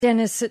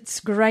Dennis,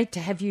 it's great to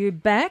have you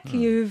back.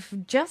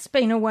 You've just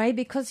been away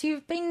because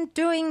you've been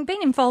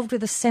involved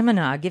with a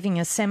seminar, giving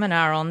a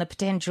seminar on the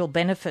potential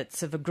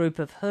benefits of a group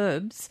of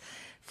herbs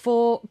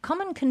for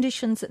common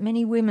conditions that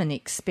many women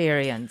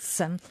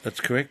experience. That's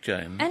correct,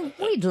 Jane. And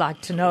we'd like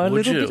to know a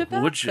little bit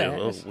about Would you?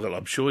 that. Well,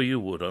 I'm sure you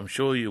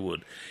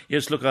would.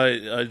 Yes, look,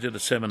 I did a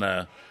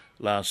seminar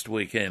last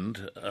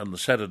weekend. On the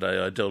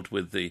Saturday, I dealt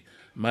with the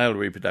male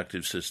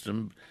reproductive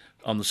system.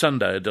 On the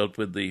Sunday, I dealt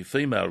with the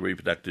female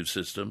reproductive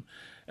system.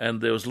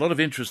 And there was a lot of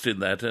interest in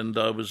that, and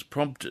I was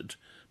prompted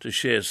to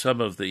share some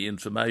of the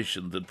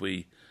information that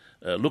we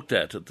looked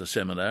at the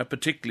seminar,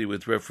 particularly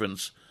with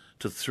reference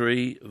to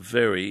three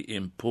very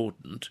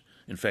important,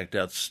 in fact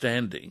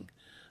outstanding,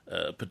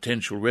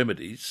 potential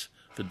remedies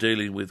for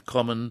dealing with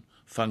common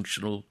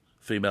functional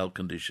female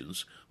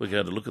conditions. We're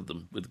going to look at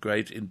them with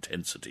great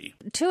intensity.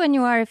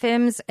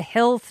 2NURFM's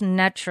Health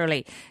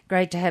Naturally.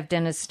 Great to have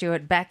Dennis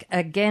Stewart back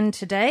again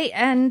today.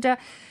 And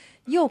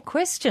your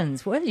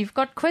questions. Well, you've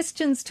got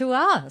questions to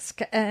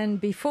ask.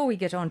 And before we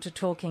get on to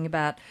talking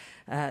about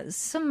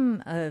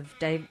some of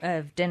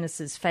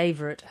Dennis's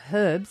favourite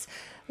herbs,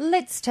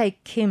 let's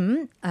take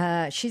Kim.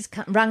 She's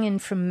rung in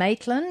from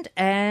Maitland.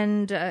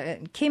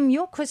 And Kim,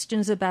 your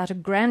question's about a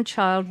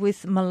grandchild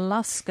with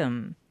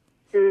molluscum.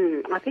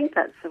 I think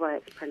that's the way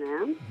it's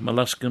pronounced.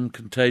 Molluscum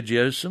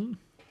contagiosum?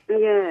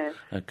 Yes.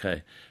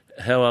 Okay.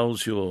 How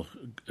old's your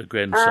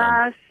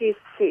grandson? She's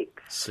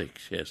 6.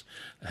 6, yes.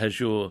 Has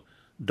your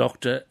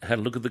doctor had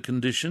a look at the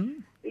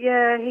condition?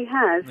 Yeah, he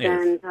has,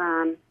 Yes.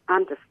 and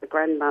I'm just the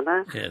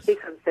grandmother. Yes. He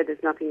sort of said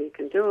there's nothing you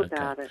can do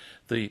about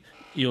it.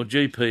 Your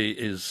GP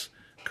is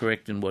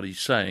correct in what he's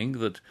saying,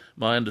 that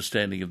my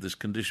understanding of this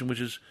condition,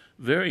 which is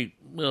very,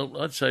 well,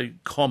 I'd say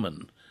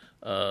common,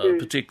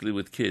 particularly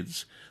with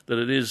kids, that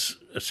it is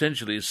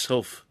essentially a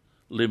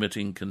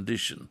self-limiting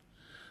condition.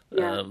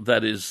 Yeah.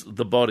 That is,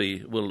 the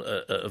body will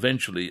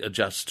eventually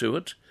adjust to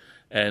it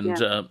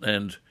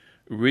and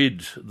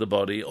rid the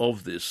body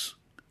of this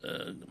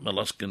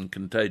molluscum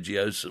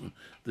contagiosum,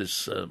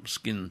 this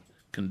skin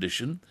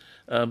condition.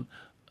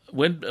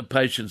 When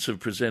patients have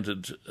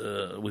presented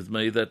with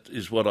me, that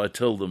is what I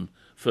tell them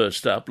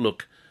first up.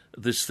 Look,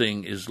 this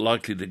thing is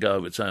likely to go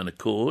of its own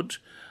accord,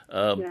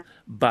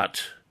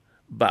 but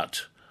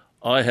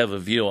I have a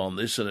view on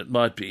this, and it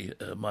might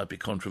be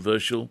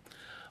controversial.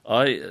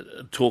 I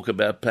talk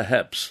about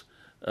perhaps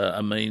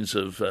a means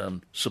of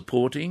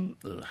supporting,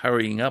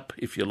 hurrying up,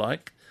 if you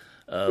like,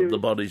 the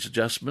body's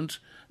adjustment.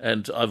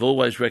 And I've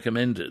always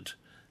recommended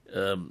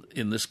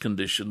in this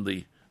condition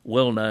the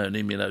well-known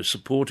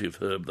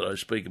immunosupportive herb that I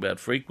speak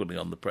about frequently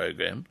on the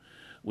program,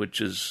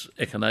 which is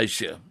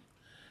echinacea.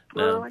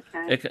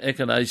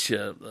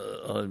 Echinacea,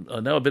 I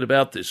know a bit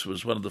about this,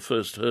 was one of the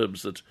first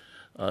herbs that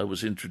I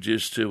was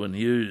introduced to and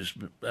used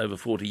over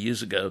 40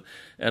 years ago,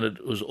 and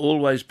it was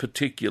always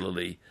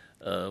particularly,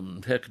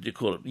 how could you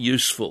call it,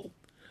 useful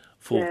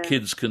for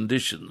kids'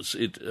 conditions.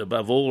 It,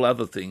 above all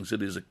other things,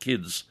 it is a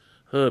kid's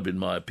herb, in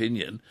my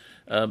opinion.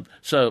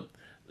 So,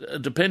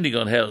 depending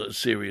on how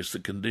serious the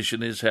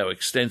condition is, how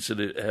extensive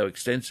it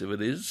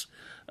is,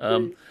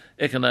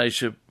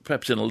 echinacea,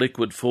 perhaps in a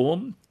liquid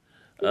form.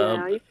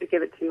 I used to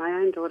give it to my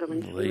own daughter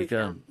when she was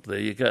young. There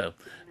you go.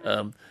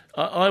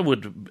 I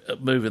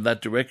would move in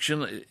that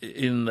direction.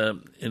 In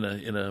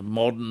a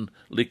modern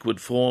liquid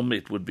form,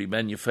 it would be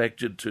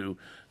manufactured to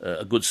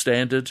a good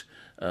standard.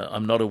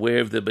 I'm not aware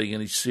of there being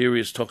any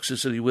serious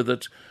toxicity with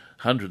it.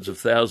 Hundreds of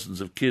thousands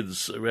of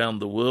kids around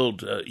the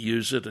world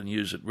use it and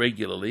use it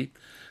regularly.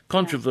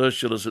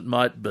 Controversial as it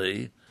might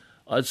be,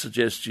 I'd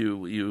suggest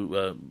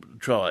you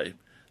try.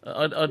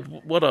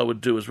 What I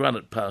would do is run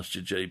it past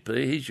your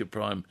GP. He's your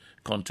prime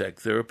contact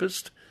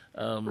therapist.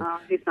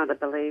 He's not a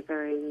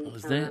believer in.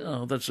 Is there?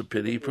 Oh, that's a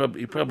pity. He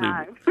probably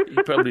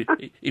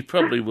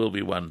will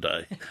be one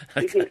day.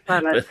 He thinks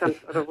I'm some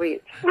sort of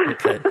witch.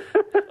 Okay.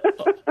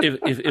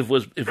 If it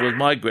was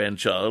my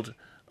grandchild,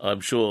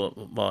 I'm sure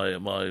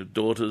my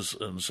daughters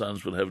and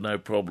sons would have no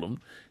problem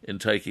in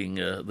taking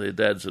their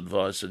dad's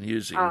advice and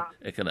using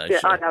echinacea. Yeah,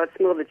 I know, it's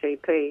more the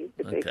GP.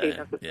 The GP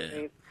doesn't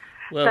believe.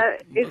 Well,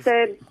 so is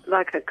there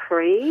like a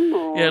cream?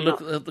 Or look,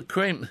 the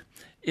cream,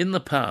 in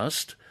the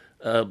past,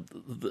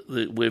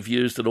 we've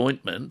used an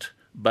ointment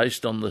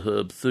based on the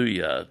herb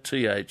thuja,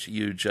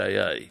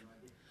 Thuja.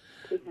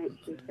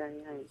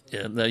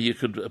 Yeah, now you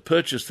could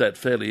purchase that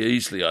fairly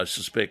easily, I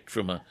suspect,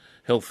 from a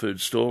health food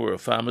store or a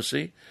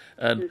pharmacy.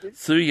 And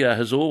thuja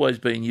has always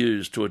been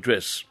used to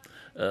address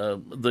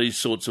these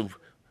sorts of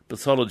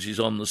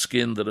pathologies on the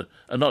skin that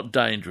are not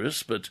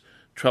dangerous but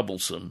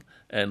troublesome,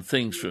 and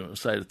things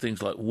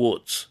like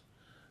warts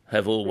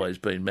have always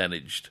been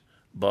managed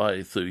by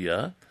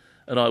thuja.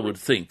 And I would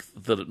think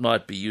that it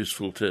might be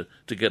useful to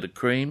get a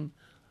cream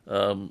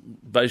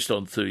based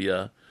on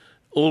thuja.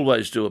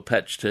 Always do a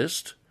patch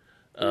test.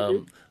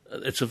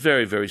 It's a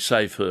very, very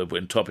safe herb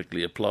when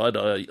topically applied.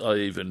 I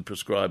even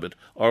prescribe it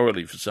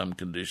orally for some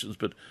conditions,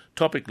 but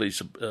topically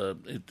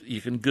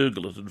you can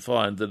Google it and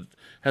find that it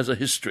has a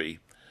history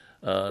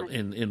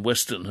in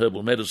Western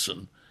herbal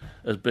medicine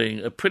as being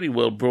a pretty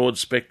well broad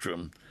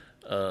spectrum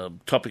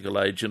topical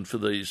agent for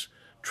these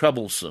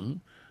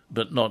troublesome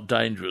but not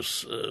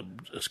dangerous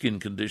skin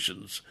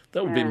conditions.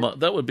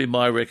 That would be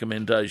my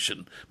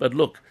recommendation. But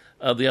look,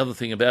 the other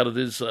thing about it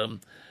is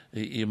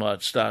you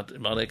might start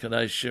on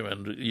echinacea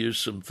and use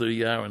some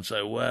Thuya and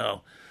say,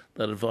 wow,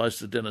 that advice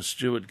that Dennis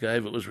Stewart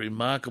gave, it was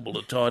remarkable.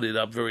 It tidied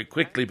up very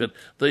quickly, but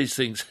these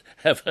things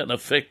have an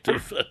effect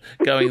of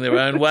going their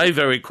own way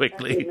very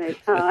quickly.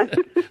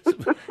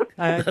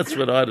 That's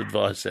what I'd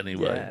advise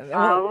anyway. Yeah.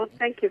 Well,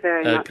 thank you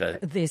very much. Okay.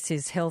 This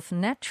is Health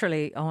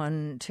Naturally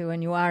on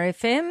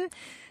 2NURFM.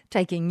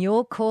 Taking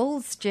your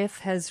calls. Jeff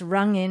has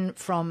rung in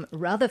from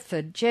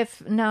Rutherford.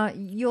 Jeff, now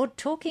you're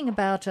talking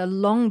about a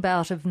long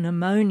bout of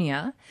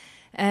pneumonia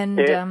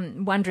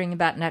and wondering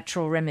about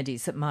natural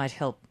remedies that might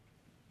help.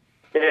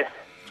 Yes.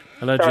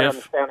 Hello, Sorry, Jeff.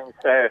 I'm sounding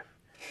so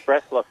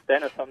breathless,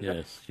 Dennis.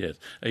 Yes.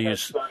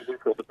 It's so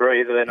difficult to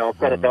breathe, and then I've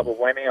got a double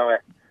whammy. I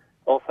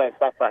also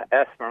suffer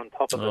asthma on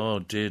top of it. Oh,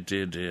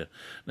 dear.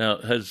 Now,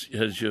 has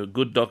your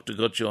good doctor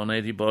got you on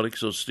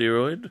antibiotics or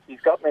steroid? He's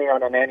got me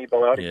on an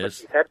antibiotic, but Yes.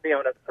 he's had me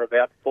on it for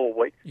about 4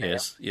 weeks now.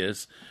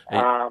 Yes.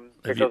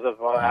 Because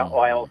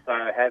I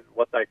also have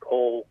what they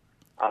call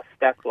a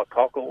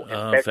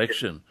staphylococcal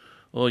infection.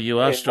 Oh, you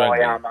are in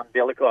struggling. my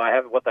umbilical. I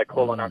have what they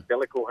call an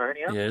umbilical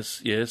hernia.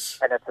 Yes.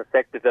 And it's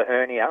affected the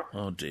hernia.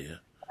 Oh, dear.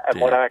 And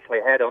what I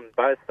actually had on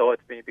both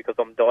sides of me, because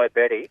I'm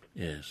diabetic,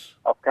 Yes.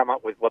 I've come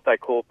up with what they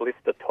call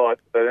blister-type,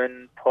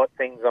 burn-type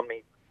things on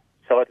the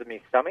sides of my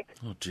stomach.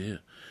 Oh, dear.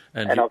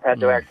 And I've had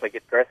to actually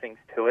get dressings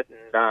to it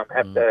and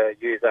have to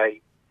use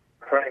a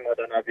cream, I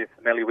don't know if you're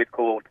familiar with,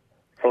 called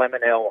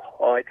Flaminel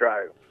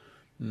Hydro.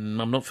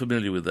 I'm not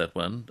familiar with that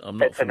one.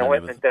 It's an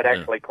ointment that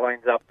actually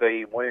cleans up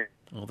the wound.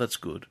 Oh, that's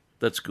good.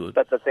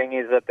 But the thing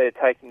is that they're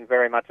taking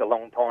very much a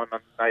long time,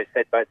 and they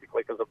said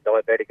basically because I'm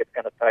diabetic, it's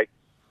going to take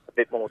a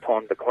bit more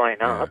time to clean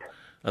up.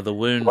 Are the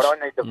wounds... What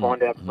I need to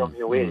find out from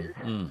you is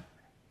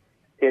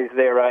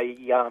there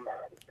a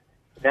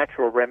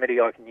natural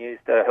remedy I can use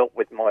to help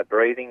with my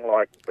breathing,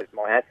 like with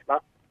my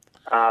asthma,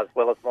 as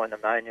well as my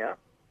pneumonia,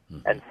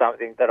 and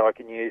something that I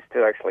can use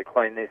to actually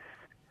clean this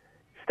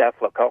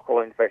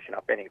staphylococcal infection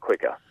up any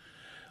quicker?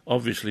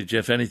 Obviously,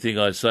 Jeff, anything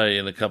I say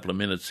in a couple of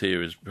minutes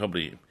here is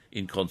probably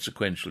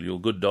inconsequential. Your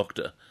good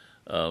doctor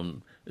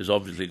has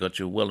obviously got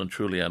you well and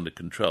truly under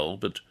control,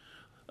 but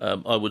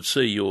I would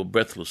see your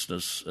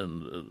breathlessness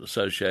and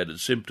associated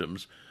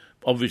symptoms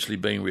obviously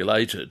being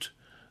related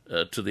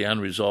to the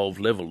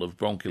unresolved level of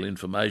bronchial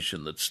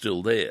inflammation that's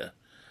still there.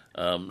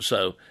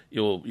 So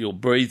your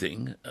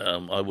breathing,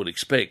 I would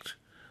expect,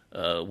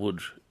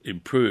 would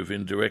improve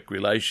in direct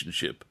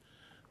relationship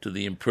to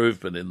the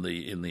improvement in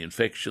the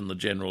infection, the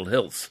general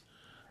health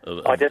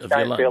I just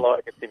don't feel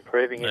like it's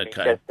improving in my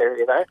chest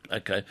area, though.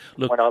 Okay.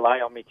 Look, when I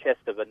lay on my chest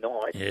of a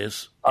night,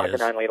 I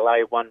can only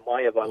lay one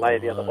way. If I lay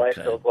the other way, it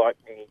feels like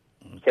my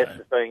chest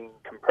is being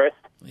compressed.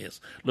 Yes.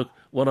 Look,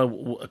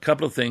 a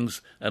couple of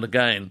things, and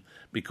again,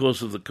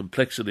 because of the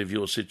complexity of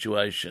your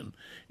situation,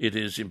 it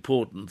is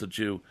important that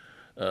you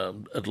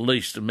at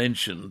least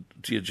mention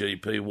to your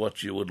GP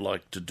what you would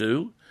like to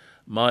do.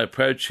 My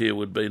approach here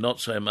would be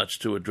not so much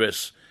to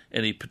address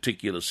any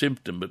particular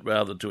symptom, but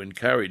rather to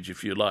encourage,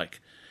 if you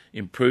like,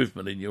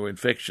 improvement in your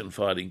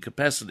infection-fighting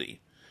capacity.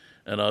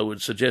 And I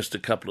would suggest a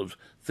couple of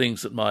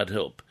things that might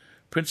help.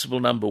 Principle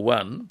number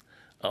one,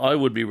 I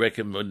would be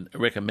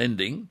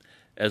recommending,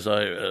 as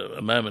I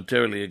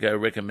momentarily ago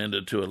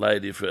recommended to a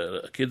lady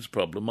for a kid's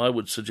problem, I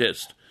would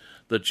suggest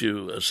that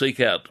you seek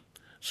out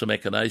some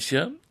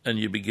echinacea and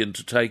you begin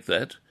to take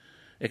that.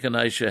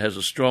 Echinacea has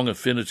a strong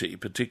affinity,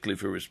 particularly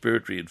for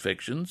respiratory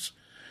infections,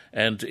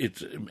 and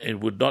it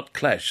would not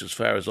clash, as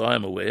far as I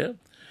am aware,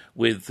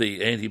 with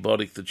the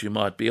antibiotic that you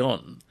might be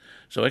on.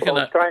 So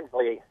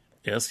strangely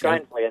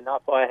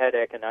enough, I had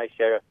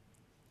echinacea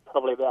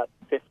probably about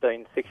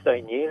 15,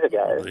 16 years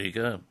ago. There you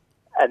go.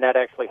 And that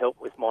actually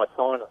helped with my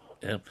sinus.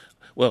 Yeah.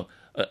 Well,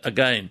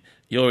 again,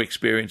 your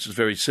experience is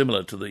very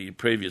similar to the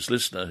previous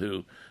listener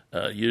who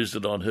used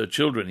it on her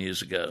children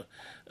years ago.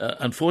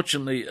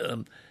 Unfortunately,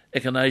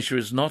 echinacea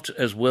is not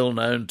as well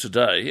known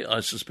today, I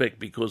suspect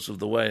because of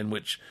the way in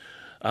which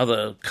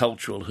other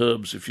cultural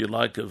herbs, if you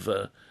like, have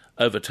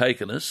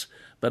overtaken us.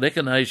 But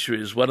echinacea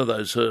is one of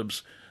those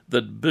herbs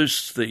that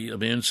boosts the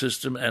immune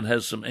system and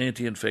has some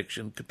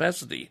anti-infection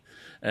capacity.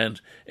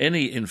 And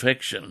any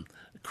infection,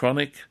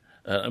 chronic,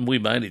 and we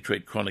mainly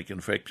treat chronic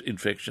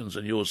infections,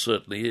 and yours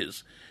certainly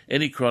is,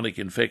 any chronic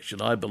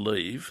infection, I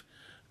believe,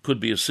 could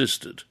be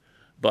assisted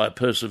by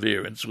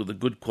perseverance with a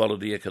good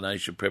quality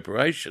echinacea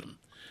preparation.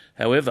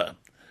 However,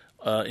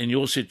 in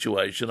your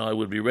situation, I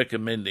would be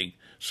recommending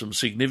some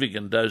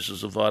significant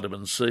doses of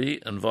vitamin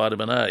C and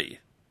vitamin A.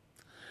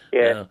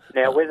 Yeah.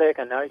 Now with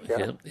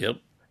echinacea,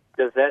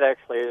 does that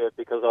actually,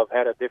 because I've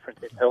had a difference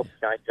in health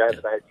change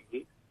over those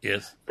years,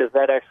 yes, does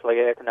that actually,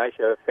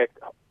 echinacea, affect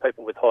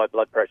people with high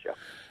blood pressure?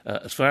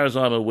 As far as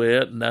I'm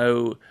aware,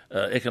 no,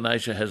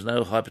 echinacea has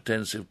no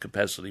hypertensive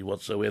capacity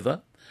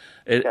whatsoever.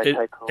 Okay,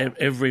 cool.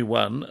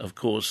 Everyone, of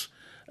course,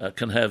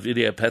 can have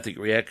idiopathic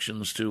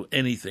reactions to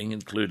anything,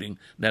 including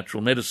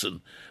natural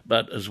medicine.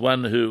 But as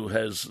one who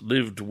has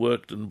lived,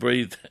 worked and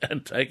breathed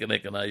and taken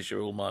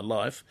echinacea all my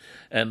life,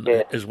 and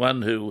as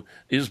one who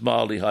is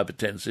mildly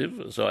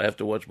hypertensive, so I have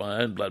to watch my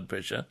own blood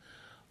pressure,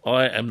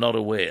 I am not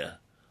aware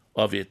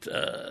of it,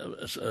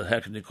 how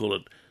can you call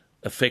it,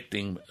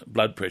 affecting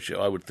blood pressure.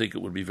 I would think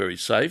it would be very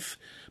safe.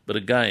 But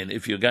again,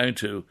 if you're going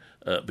to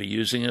be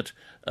using it,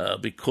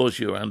 because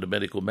you're under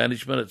medical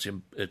management,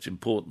 it's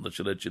important that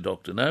you let your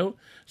doctor know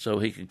so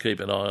he can keep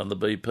an eye on the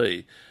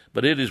BP.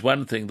 But it is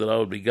one thing that I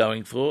would be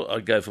going for.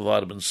 I'd go for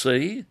vitamin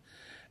C.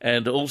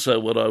 And also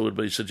what I would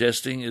be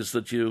suggesting is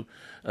that you,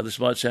 this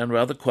might sound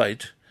rather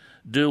quaint,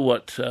 do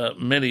what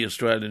many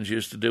Australians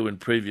used to do in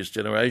previous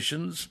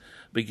generations,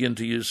 begin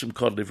to use some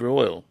cod liver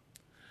oil.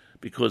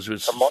 Because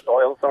it's what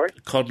oil, sorry?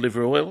 Cod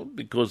liver oil,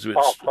 because of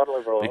its cod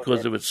liver oil,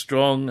 because of its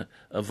strong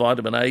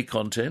vitamin A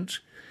content.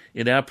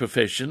 In our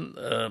profession,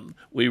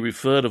 we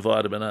refer to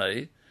vitamin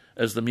A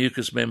as the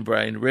mucous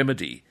membrane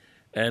remedy,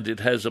 and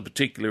it has a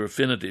particular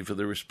affinity for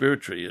the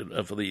respiratory,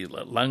 for the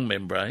lung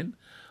membrane.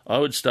 I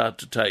would start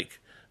to take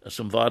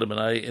some vitamin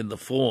A in the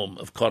form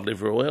of cod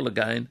liver oil,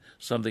 again,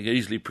 something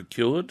easily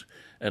procured,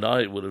 and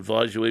I would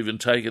advise you even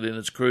take it in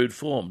its crude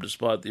form,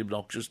 despite the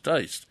obnoxious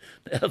taste.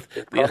 Now,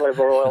 is cod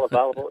liver oil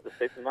available at the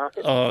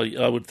supermarket? Oh,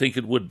 I would think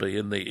it would be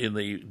in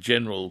the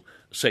general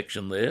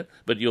section there,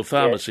 but your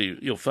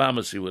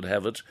pharmacy would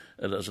have it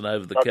as an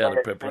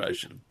over-the-counter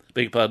preparation.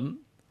 Beg your pardon?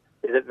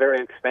 Is it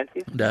very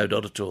expensive? No,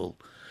 not at all.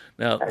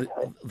 Now,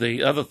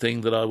 the other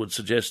thing that I would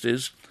suggest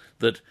is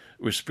that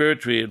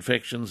respiratory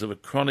infections of a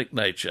chronic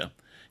nature,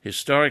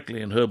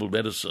 historically in herbal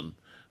medicine,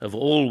 have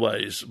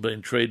always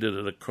been treated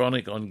at a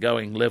chronic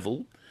ongoing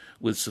level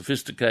with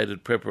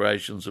sophisticated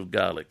preparations of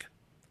garlic.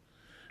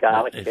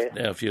 Now,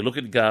 if you look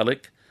at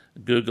garlic,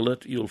 Google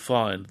it, you'll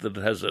find that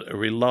it has a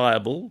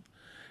reliable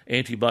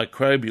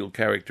antimicrobial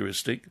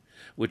characteristic,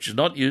 which is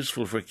not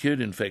useful for acute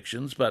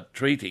infections, but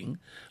treating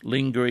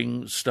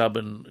lingering,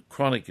 stubborn,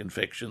 chronic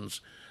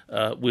infections,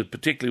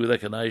 particularly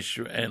with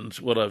echinacea and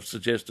what I've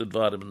suggested,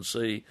 vitamin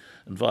C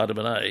and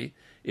vitamin A,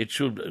 it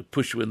should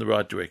push you in the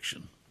right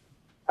direction.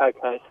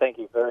 Okay, thank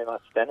you very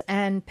much, Dennis.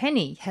 And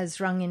Penny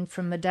has rung in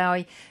from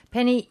Madawi.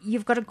 Penny,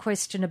 you've got a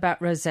question about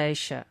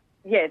rosacea.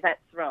 Yeah,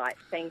 that's right.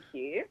 Thank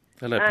you.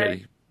 Hello,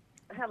 Penny.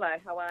 Hello,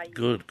 how are you?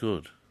 Good.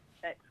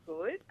 That's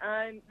good.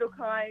 Look,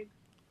 I've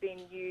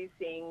been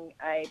using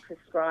a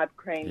prescribed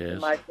cream from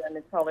my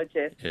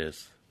dermatologist.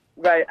 Yes.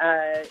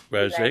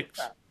 Rosex.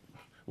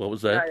 What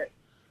was that?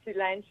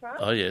 Soolantra.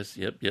 Oh, yes,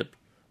 yep.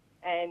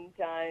 And,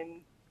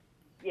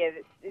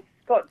 it's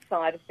got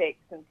side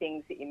effects and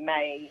things that you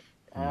may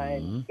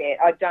get.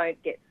 I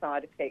don't get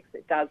side effects.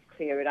 It does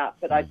clear it up,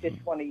 but I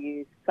just want to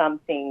use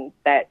something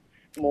that's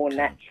more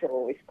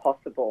natural if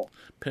possible.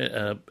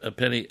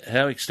 Penny,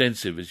 how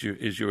extensive is your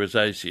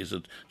rosacea? Is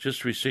it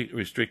just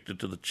restricted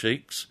to the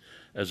cheeks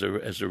as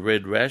a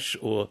red rash,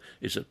 or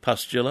is it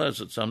pustular as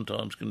it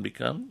sometimes can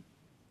become?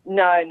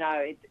 No,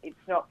 it's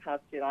not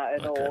pustular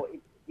at all.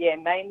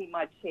 Mainly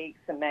my cheeks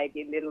and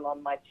maybe a little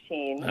on my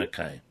chin.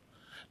 Okay.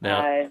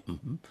 Now,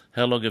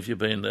 how long have you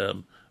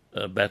been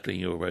battling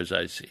your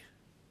rosacea?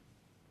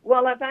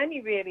 Well, I've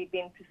only really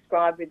been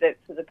prescribed with it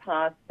for the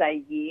past,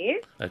 say, year.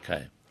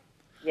 Okay.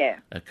 Yeah.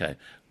 Okay.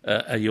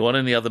 Are you on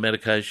any other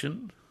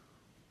medication?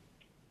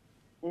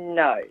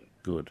 No.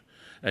 Good.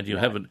 And you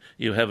haven't.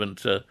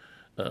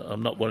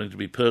 I'm not wanting to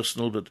be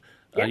personal, but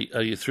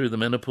are you through the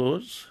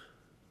menopause?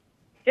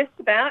 Just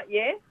about,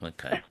 yeah.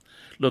 Okay.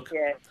 Look,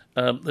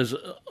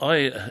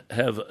 I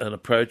have an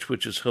approach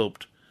which has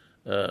helped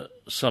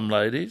some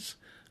ladies.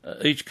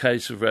 Each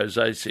case of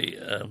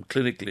rosacea,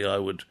 clinically, I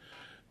would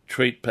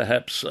treat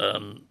perhaps,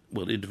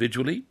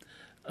 individually,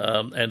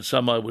 and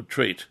some I would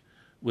treat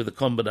with a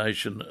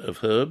combination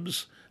of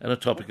herbs and a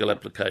topical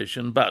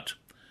application. But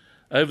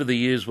over the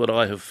years, what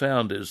I have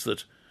found is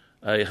that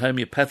a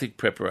homeopathic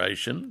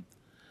preparation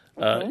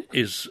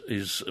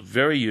is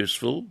very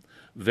useful,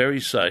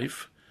 very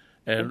safe,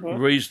 and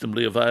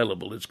reasonably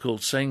available. It's called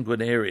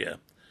Sanguinaria.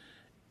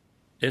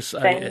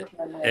 Sanguinaria.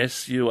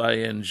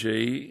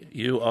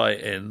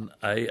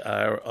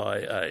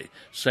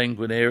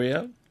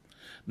 Sanguinaria.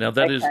 Now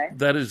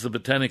that is the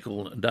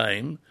botanical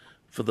name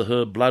for the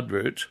herb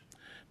bloodroot.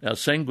 Now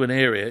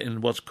sanguinaria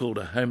in what's called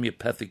a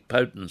homeopathic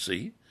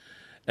potency,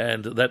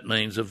 and that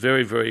means a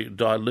very, very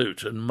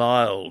dilute and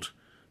mild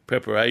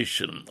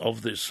preparation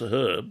of this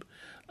herb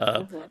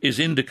is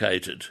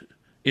indicated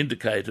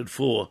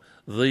for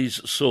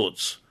these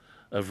sorts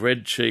of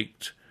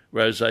red-cheeked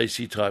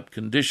rosacea type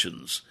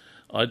conditions.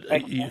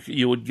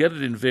 You would get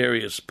it in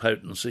various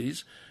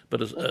potencies,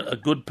 but a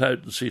good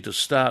potency to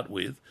start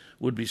with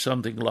would be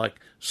something like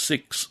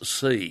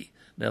 6C.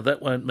 Now,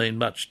 that won't mean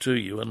much to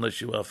you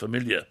unless you are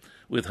familiar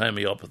with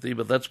homeopathy,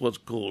 but that's what's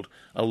called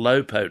a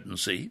low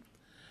potency,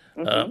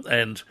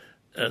 and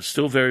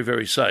still very,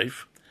 very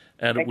safe,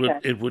 and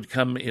it would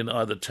come in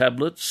either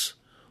tablets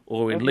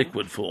or in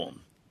liquid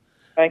form.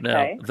 Okay.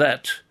 Now,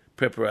 that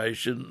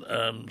preparation,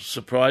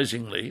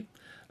 surprisingly,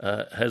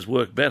 has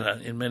worked better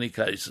in many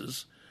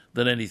cases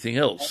than anything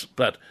else.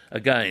 But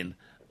again,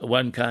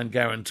 one can't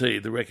guarantee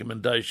the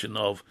recommendation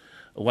of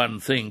one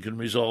thing can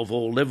resolve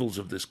all levels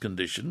of this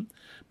condition.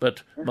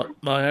 But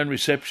my own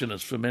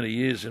receptionist for many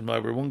years in my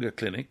Wahroonga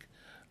clinic,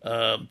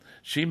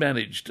 she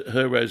managed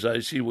her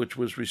rosacea, which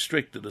was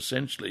restricted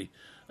essentially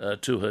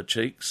to her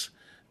cheeks.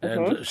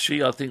 And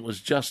she, I think,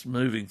 was just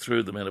moving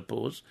through the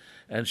menopause,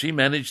 and she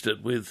managed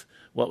it with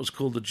what was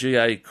called the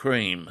GA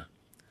cream.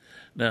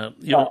 Now,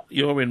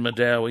 you're in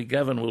Madawi.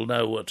 Gavin will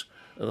know what,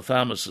 the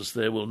pharmacist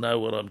there will know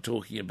what I'm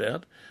talking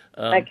about.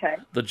 Okay.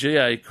 The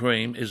GA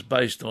cream is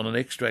based on an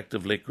extract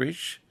of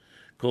licorice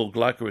called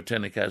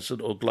glycyrrhetanic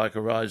acid or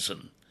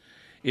glycyrrhizin.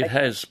 It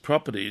has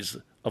properties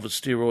of a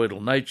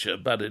steroidal nature,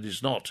 but it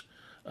is not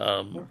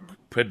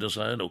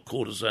prednisone or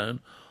cortisone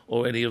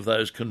or any of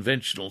those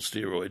conventional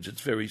steroids.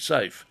 It's very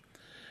safe.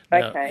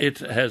 Now, it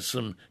has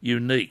some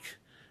unique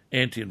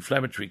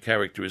anti-inflammatory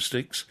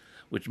characteristics,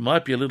 which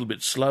might be a little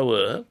bit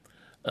slower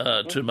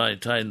to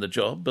maintain the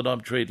job, but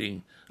I'm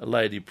treating a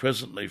lady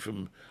presently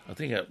from, I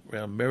think,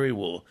 around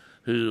Merriwar,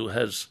 who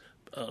has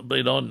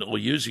been on or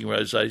using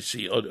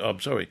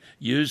rosacea,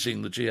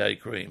 using the GA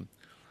cream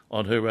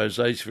on her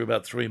rosacea for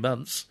about 3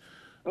 months.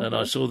 And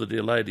I saw the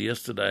dear lady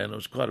yesterday, and it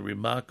was quite a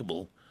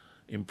remarkable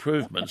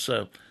improvement.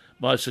 So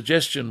my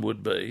suggestion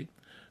would be,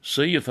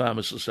 see your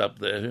pharmacist up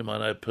there, whom I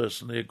know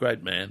personally, a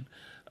great man.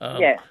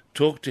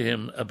 Talk to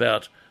him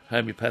about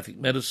homeopathic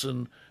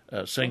medicine,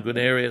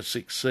 Sanguinaria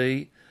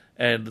 6C,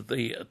 and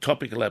the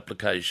topical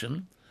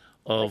application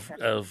of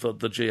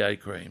the GA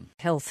cream.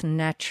 Health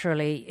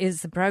Naturally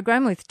is the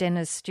program with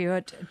Dennis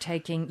Stewart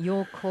taking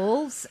your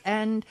calls.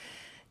 And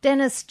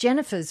Dennis,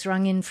 Jennifer's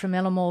rung in from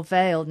Ellamore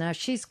Vale. Now,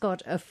 she's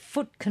got a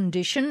foot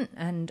condition,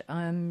 and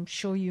I'm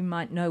sure you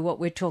might know what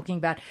we're talking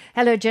about.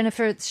 Hello,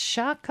 Jennifer. It's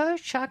Charcot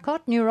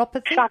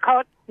neuropathy?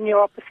 Charcot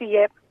neuropathy,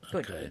 yep.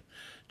 Okay.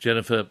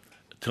 Jennifer,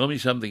 tell me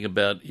something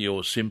about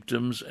your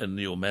symptoms and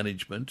your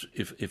management,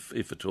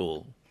 if at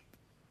all.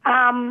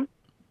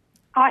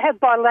 I have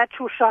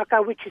bilateral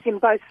Charcot, which is in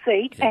both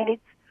feet, and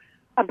it's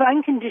a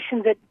bone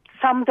condition that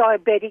some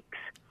diabetics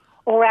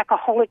or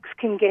alcoholics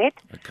can get.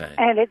 Okay.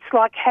 And it's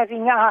like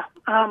having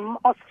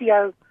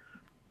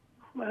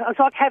it's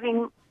like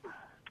having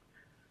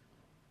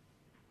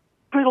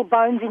brittle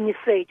bones in your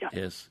feet.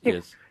 Yes.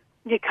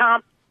 You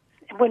can't,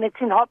 when it's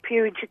in hot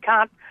periods, you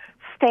can't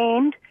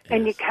stand,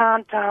 and you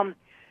can't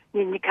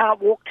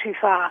walk too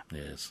far.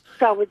 Yes.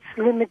 So it's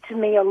limited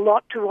me a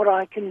lot to what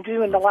I can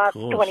do in the last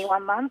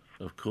 21 months.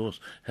 Of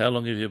course. How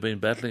long have you been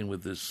battling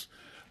with this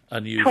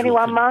unusual...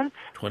 21 months.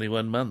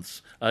 21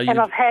 months. And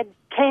I've had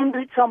can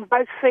boots on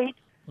both feet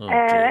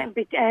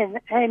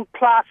and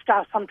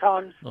plaster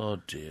sometimes. Oh,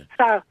 dear.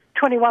 So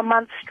 21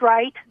 months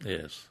straight.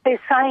 Yes.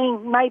 They're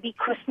saying maybe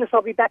Christmas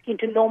I'll be back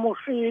into normal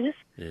shoes.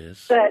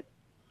 Yes. But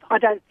I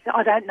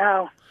don't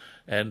know.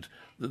 And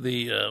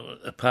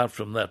apart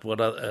from that, what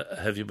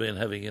have you been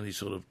having any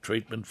sort of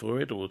treatment for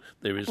it, or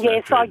there is?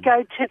 Yes, no I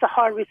go to the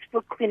high risk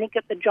foot clinic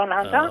at the John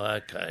Hunter. Oh,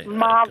 okay.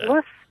 Marvellous.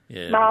 Okay.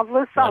 Yeah,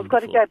 marvellous. I've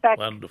got to go back.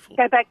 Wonderful.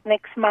 Go back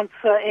next month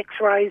for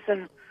X-rays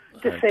and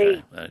to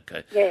see.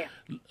 Okay. Yeah.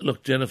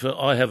 Look, Jennifer,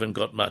 I haven't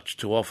got much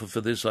to offer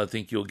for this. I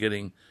think you're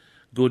getting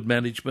good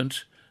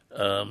management,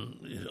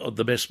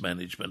 the best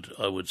management,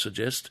 I would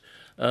suggest.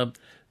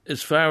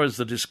 As far as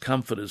the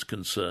discomfort is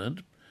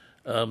concerned,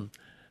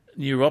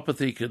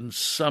 neuropathy can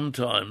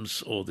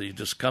sometimes, or the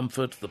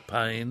discomfort, the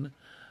pain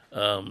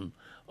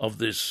of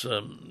this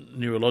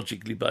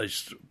neurologically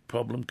based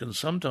problem can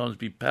sometimes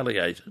be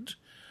palliated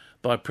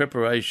by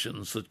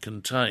preparations that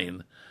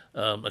contain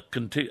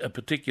a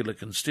particular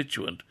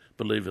constituent,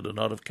 believe it or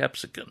not, of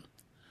capsicum.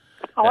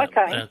 Oh,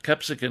 okay. Now,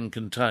 capsicum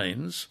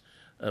contains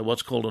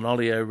what's called an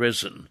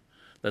oleoresin.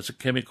 That's a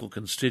chemical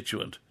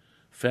constituent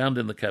found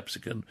in the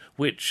capsicum,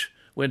 which,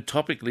 when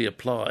topically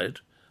applied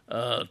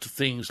to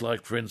things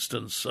like, for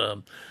instance,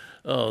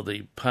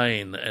 the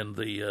pain and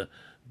the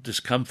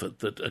discomfort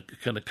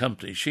that can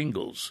accompany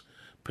shingles,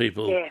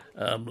 people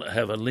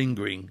have a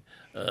lingering,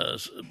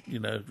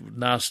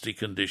 nasty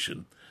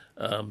condition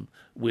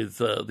with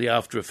the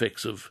after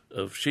effects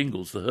of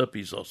shingles, the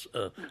herpes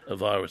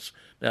virus.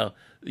 Now,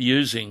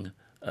 using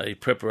a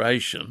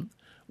preparation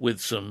with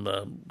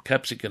some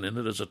capsicum in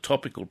it as a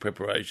topical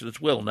preparation,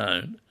 it's well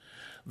known,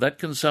 that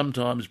can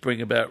sometimes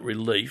bring about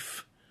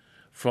relief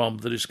from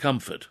the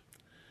discomfort.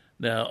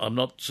 Now, I'm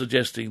not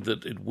suggesting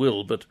that it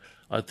will, but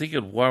I think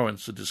it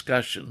warrants a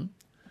discussion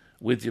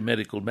with your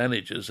medical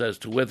managers as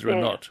to whether or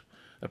not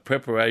a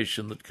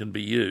preparation that can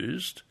be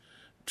used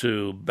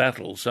to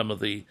battle some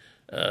of the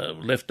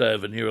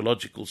leftover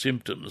neurological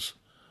symptoms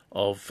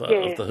of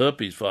the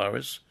herpes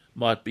virus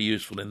might be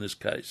useful in this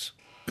case.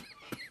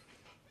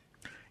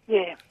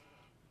 Yeah.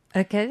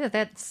 Okay,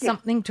 that's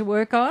something to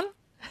work on.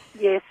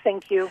 Yes,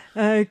 thank you.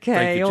 Okay,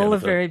 Thank you, all the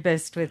Jennifer. very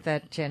best with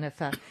that,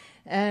 Jennifer.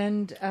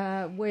 And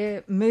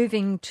we're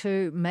moving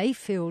to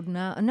Mayfield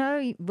now.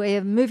 No,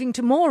 we're moving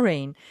to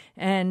Maureen.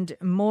 And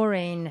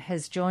Maureen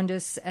has joined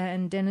us.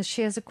 And Dennis,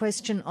 she has a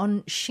question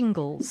on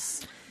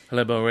shingles.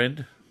 Hello,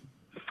 Maureen.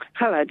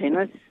 Hello,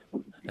 Dennis.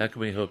 How can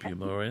we help you,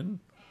 Maureen?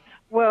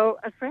 Well,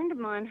 a friend of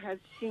mine has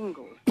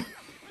shingles,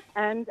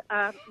 And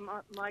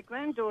my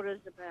granddaughter's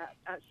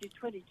she's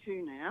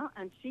 22 now,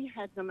 and she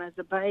had them as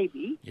a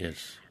baby.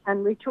 Yes.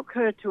 And we took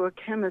her to a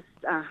chemist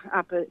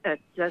up at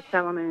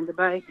Salamander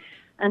Bay,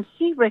 and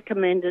she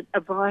recommended a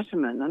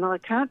vitamin, and I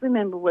can't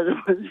remember whether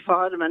it was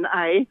vitamin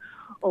A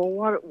or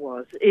what it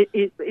was.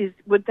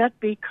 Would that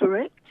be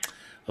correct?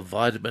 A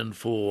vitamin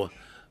for,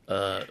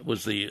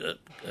 was the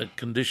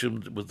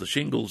condition with the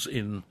shingles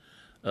in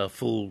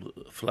full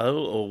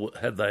flow, or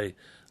had they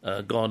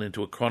gone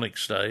into a chronic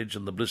stage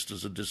and the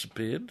blisters had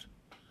disappeared?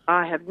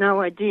 I have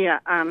no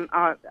idea.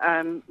 A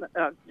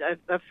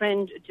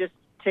friend just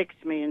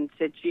texted me and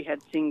said she had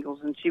shingles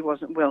and she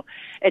wasn't well.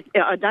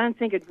 I don't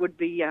think it would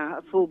be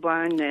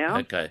full-blown now.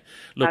 Okay.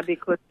 Look,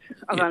 because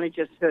I've only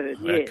just heard,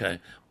 yes. Okay.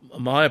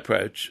 My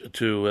approach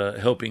to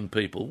helping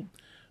people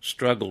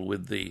struggle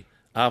with the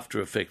after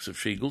effects of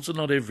shingles, and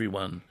not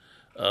everyone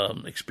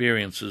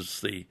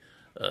experiences the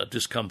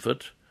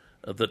discomfort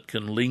that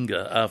can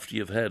linger after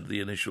you've had the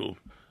initial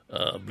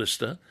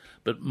blister,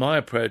 but my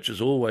approach has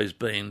always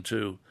been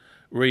to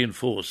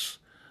reinforce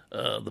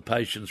the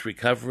patient's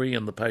recovery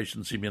and the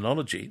patient's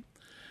immunology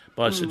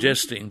by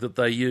suggesting that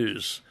they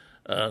use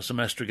some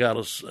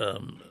astragalus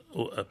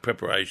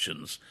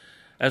preparations.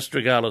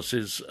 Astragalus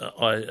is,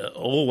 I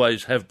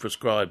always have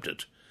prescribed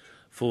it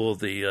for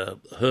the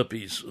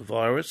herpes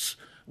virus,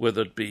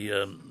 whether it be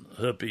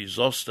herpes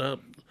zoster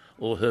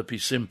or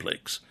herpes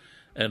simplex,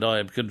 and I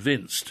am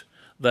convinced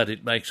that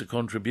it makes a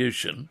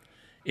contribution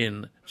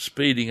in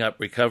speeding up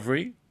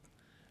recovery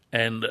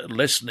and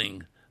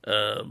lessening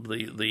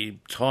the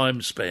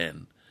time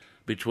span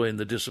between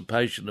the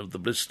dissipation of the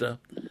blister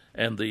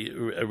and the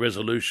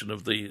resolution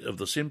of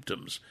the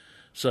symptoms.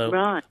 So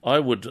right. I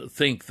would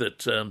think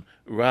that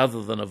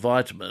rather than a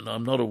vitamin,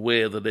 I'm not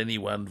aware that any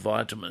one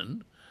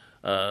vitamin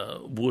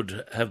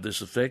would have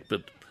this effect,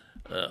 but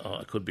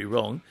I could be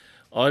wrong.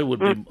 I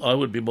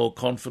would be more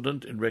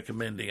confident in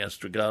recommending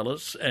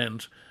astragalus,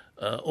 and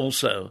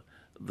also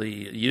the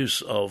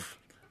use of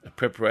a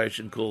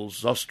preparation called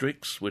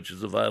Zostrix, which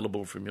is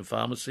available from your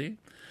pharmacy.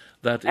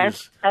 That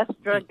is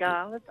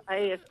astragalus,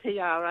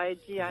 astragalis.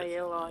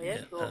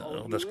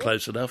 That's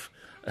close enough.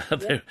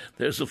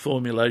 There's a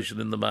formulation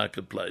in the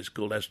marketplace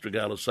called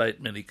astragalus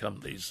 8. Many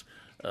companies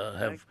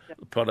have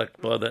a product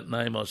by that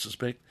name, I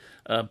suspect.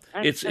 What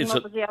was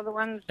the other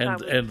one?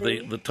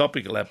 The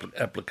topical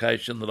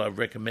application that I've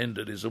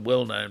recommended is a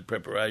well-known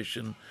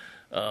preparation.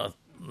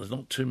 There's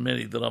not too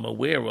many that I'm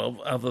aware of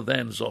other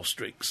than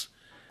Zostrix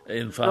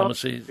in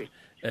pharmacies,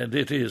 and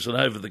it is an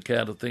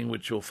over-the-counter thing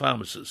which your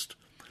pharmacist,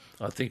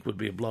 I think, would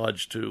be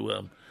obliged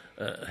to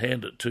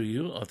hand it to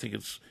you. I think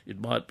it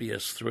might be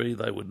S3.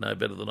 They would know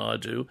better than I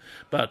do,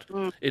 but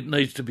it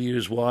needs to be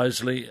used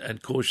wisely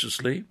and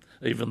cautiously,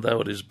 even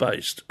though it is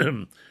based,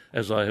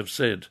 as I have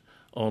said,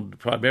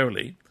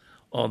 primarily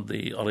on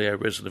the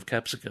oleoresin of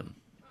capsicum.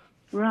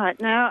 Right.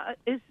 Now,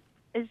 is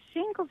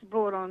shingles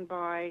brought on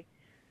by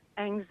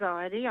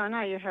anxiety? I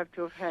know you have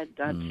to have had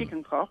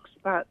chicken pox,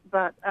 but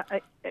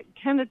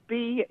can it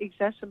be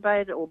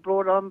exacerbated or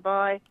brought on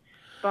by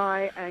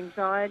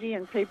anxiety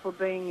and people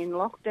being in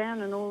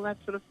lockdown and all that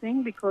sort of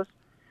thing? Because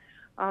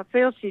I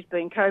feel she's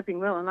been coping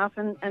well enough,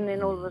 and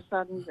then all of a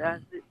sudden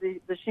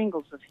the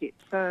shingles have hit.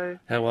 So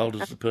how old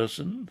is the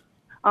person?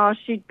 Oh,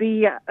 she'd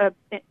be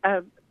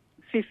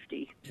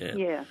 50.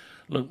 Yeah.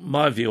 Look,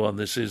 my view on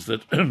this is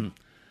that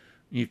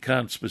you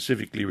can't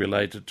specifically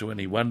relate it to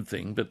any one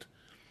thing, but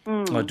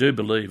I do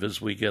believe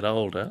as we get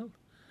older,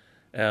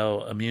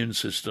 our immune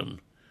system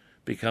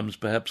becomes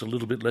perhaps a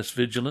little bit less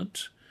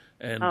vigilant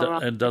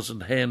and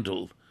doesn't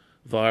handle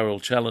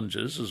viral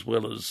challenges as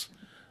well as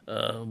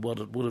what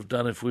it would have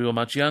done if we were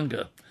much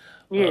younger.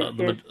 Yes,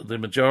 the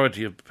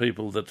majority of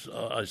people that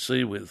I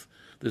see with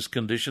this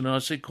condition, I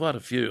see quite a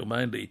few,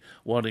 mainly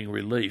wanting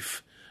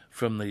relief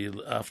from the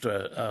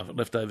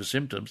leftover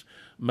symptoms.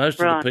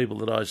 Most of the people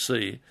that I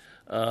see,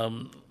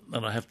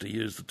 and I have to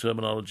use the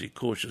terminology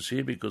cautious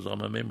here because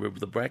I'm a member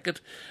of the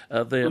bracket,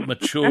 they are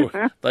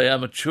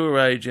mature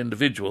age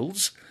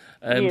individuals,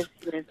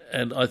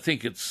 and I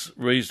think it's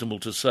reasonable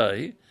to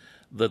say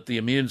that the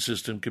immune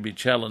system can be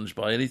challenged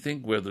by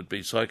anything, whether it be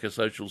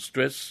psychosocial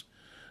stress,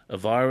 a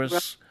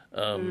virus,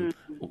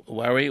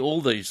 worry. All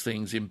these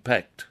things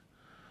impact,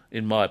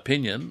 in my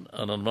opinion,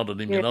 and I'm not an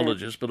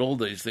immunologist, but all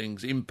these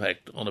things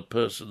impact on a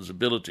person's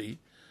ability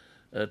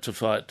to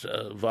fight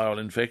viral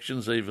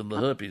infections, even the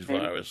herpes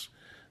virus.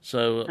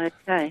 So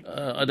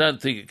I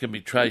don't think it can be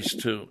traced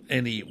to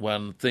any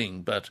one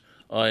thing, but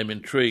I am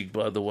intrigued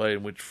by the way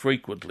in which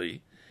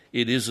frequently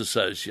it is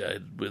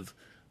associated with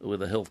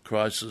a health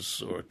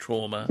crisis or a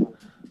trauma.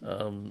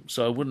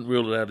 So I wouldn't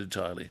rule it out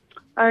entirely.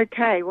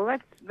 Okay, well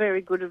that's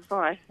very good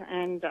advice,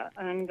 and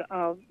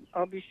I'll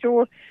be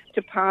sure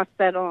to pass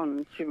that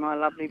on to my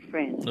lovely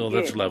friends. Oh,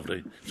 that's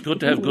lovely. It's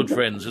good to have good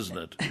friends, isn't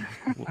it?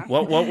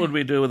 What would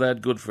we do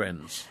without good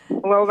friends?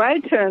 Well, they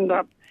turned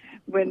up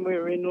when we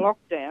were in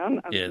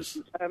lockdown, Yes.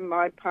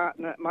 My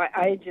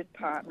aged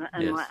partner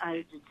and Yes. my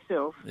aged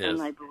self, Yes. and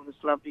they brought us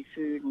lovely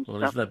food and Well,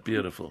 stuff. isn't that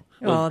beautiful?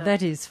 Oh,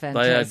 that is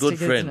fantastic, they are good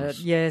isn't friends.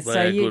 it? Yes, They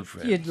so are good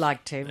friends. you'd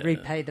like to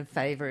repay the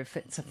favour if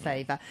it's a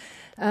favour.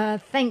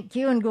 Thank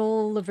you and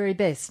all the very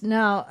best.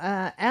 Now,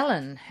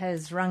 Alan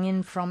has rung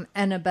in from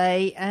Anna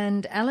Bay,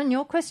 and Alan,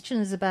 your question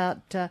is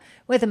about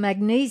whether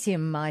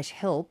magnesium might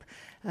help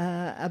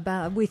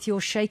with your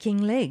shaking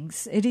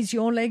legs. It is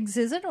your legs,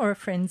 is it, or a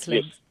friend's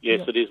legs?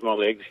 Yes, it is my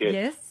legs, yes.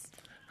 Yes?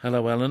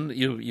 Hello, Alan.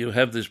 You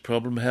have this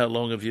problem. How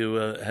long have you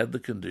had the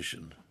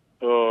condition?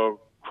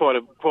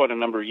 Quite a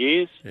number of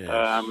years.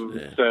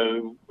 Yes,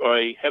 So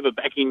I have a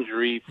back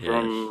injury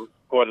from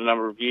quite a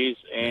number of years,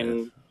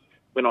 and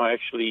when I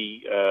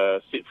actually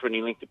sit for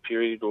any length of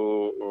period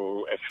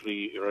or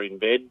actually are in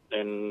bed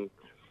and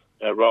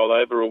roll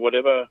over or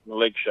whatever, my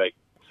legs shake.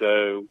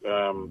 So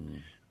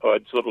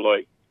I'd sort of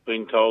like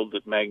been told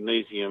that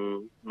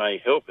magnesium may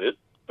help it,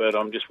 but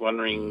I'm just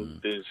wondering,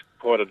 there's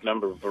quite a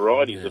number of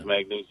varieties of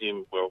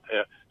magnesium,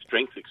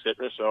 strength,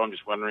 etc. So I'm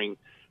just wondering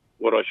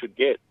what I should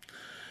get.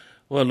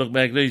 Well, look,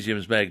 magnesium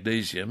is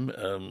magnesium.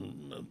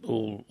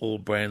 All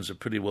brands are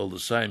pretty well the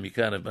same. You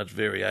can't have much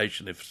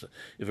variation if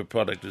a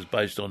product is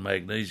based on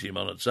magnesium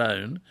on its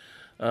own.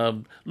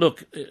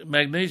 Look,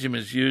 magnesium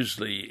is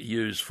usually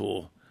used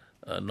for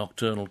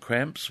nocturnal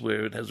cramps,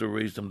 where it has a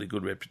reasonably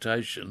good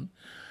reputation.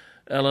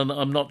 Alan,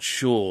 I'm not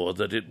sure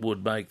that it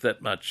would make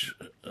that much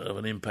of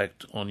an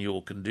impact on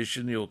your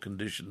condition. Your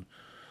condition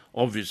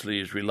obviously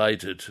is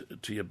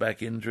related to your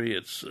back injury.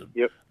 It's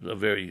a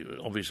very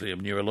obviously a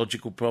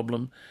neurological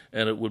problem,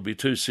 and it would be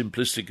too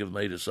simplistic of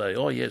me to say,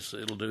 oh yes,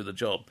 it'll do the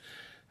job.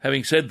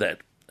 Having said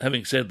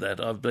that,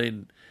 I've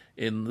been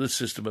in this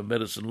system of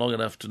medicine long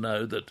enough to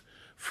know that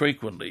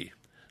frequently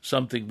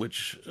something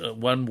which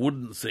one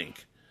wouldn't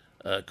think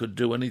could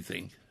do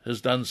anything has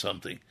done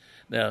something.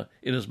 Now,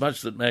 inasmuch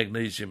that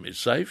magnesium is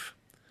safe,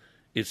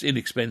 it's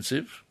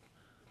inexpensive,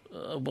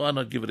 why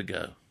not give it a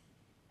go?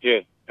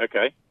 Yeah,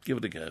 okay. Give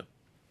it a go.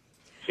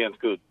 Sounds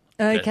good.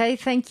 Okay,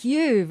 thank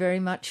you very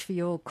much for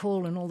your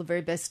call and all the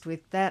very best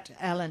with that,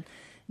 Alan.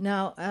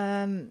 Now,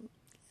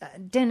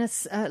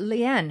 Dennis,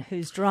 Leanne,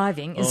 who's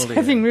driving, is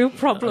having real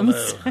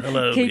problems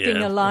Hello, keeping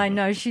Leanne. a line.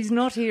 No, she's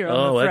not here,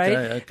 I'm afraid.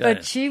 Okay.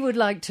 But she would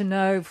like to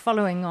know,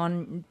 following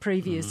on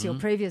your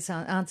previous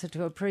answer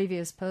to a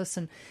previous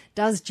person,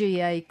 does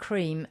GA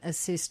cream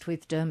assist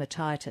with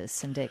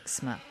dermatitis and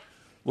eczema?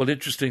 Well,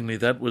 interestingly,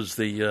 that was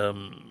they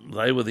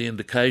were the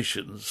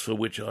indications for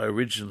which I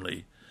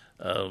originally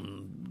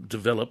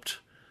developed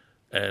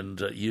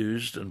and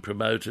used and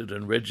promoted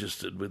and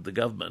registered with the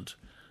government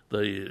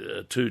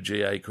the 2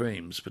 GA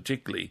creams,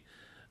 particularly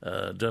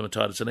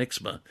dermatitis and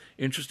eczema.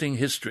 Interesting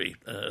history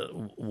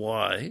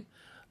why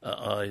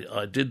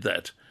I did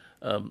that.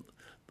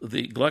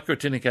 The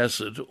glycyrrhetinic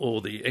acid,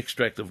 or the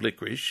extract of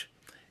licorice,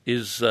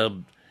 is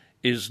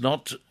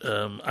not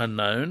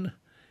unknown.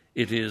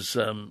 It is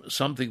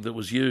something that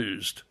was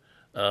used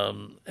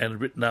and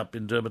written up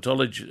in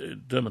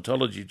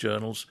dermatology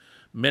journals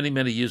many,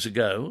 many years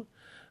ago.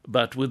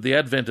 But with the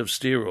advent of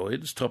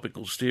steroids,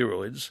 topical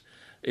steroids,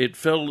 it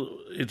fell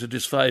into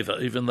disfavour,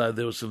 even though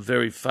there were some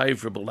very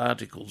favourable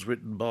articles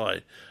written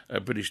by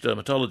British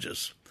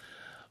dermatologists.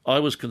 I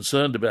was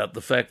concerned about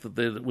the fact that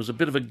there was a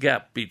bit of a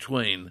gap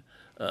between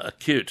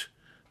acute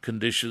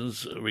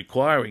conditions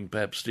requiring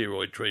perhaps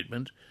steroid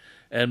treatment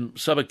and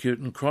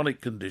subacute and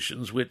chronic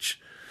conditions which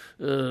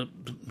I'm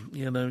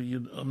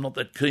not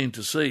that keen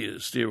to see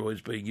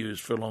steroids being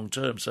used for a long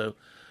term. So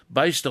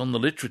based on the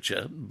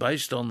literature,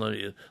 based on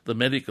the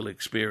medical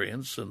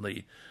experience and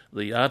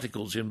the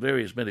articles in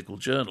various medical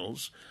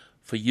journals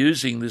for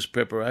using this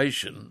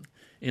preparation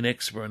in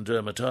eczema and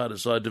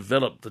dermatitis, I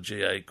developed the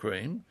GA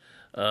cream.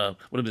 Well,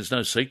 there's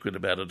no secret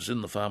about it. It's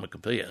in the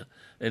pharmacopoeia.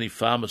 Any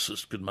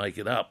pharmacist could make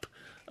it up.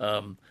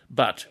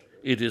 But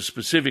it is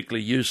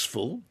specifically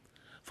useful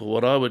for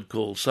what I would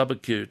call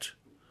subacute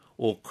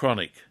or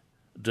chronic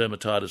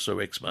dermatitis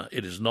or eczema.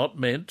 It is not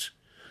meant,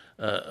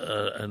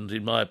 and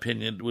in my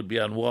opinion, it would be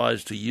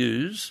unwise to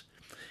use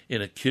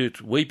in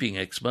acute weeping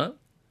eczema,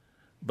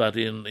 but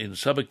in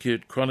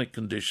subacute chronic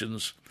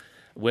conditions,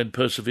 when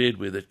persevered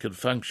with, it can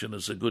function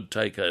as a good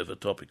takeover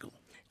topical.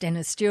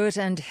 Dennis Stewart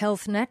and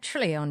Health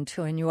Naturally on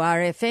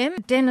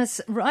 2NURFM. Dennis,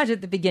 right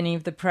at the beginning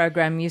of the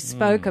program, you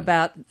spoke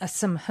about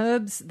some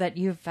herbs that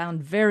you've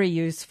found very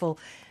useful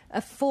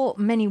for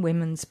many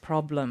women's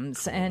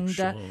problems.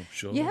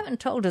 Sure. You haven't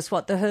told us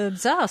what the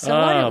herbs are, so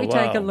why don't we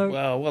take a look?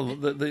 Well,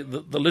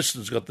 the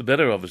listeners got the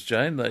better of us,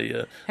 Jane.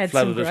 They Had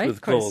flooded some us great with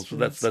calls.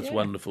 questions, That's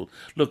wonderful.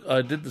 Look,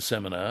 I did the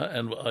seminar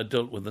and I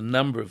dealt with a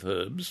number of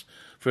herbs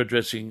for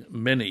addressing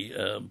many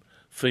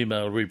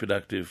female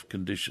reproductive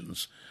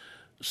conditions.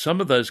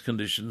 Some of those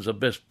conditions are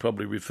best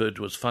probably referred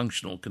to as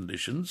functional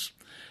conditions,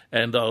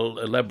 and I'll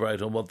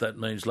elaborate on what that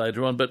means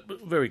later on. But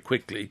very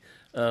quickly,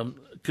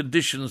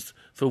 conditions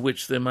for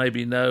which there may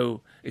be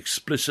no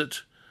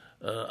explicit,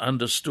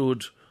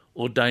 understood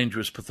or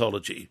dangerous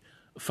pathology.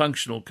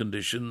 Functional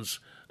conditions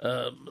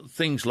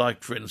things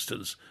like, for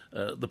instance,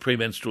 the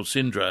premenstrual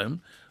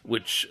syndrome,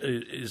 which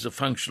is a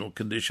functional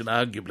condition,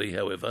 arguably,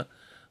 however,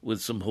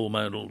 with some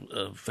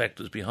hormonal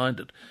factors behind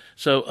it.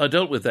 So I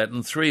dealt with that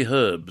in 3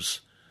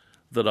 herbs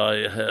that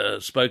I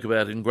spoke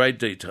about in great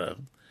detail,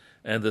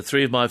 and the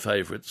 3 of my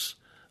favourites,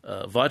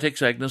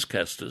 Vitex agnus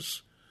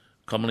castus,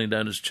 commonly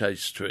known as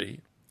chaste tree,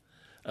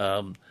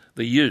 the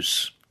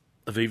use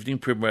of evening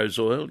primrose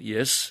oil,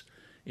 yes,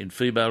 in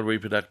female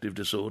reproductive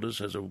disorders,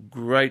 has a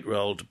great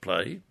role to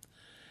play,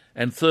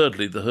 and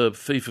thirdly, the herb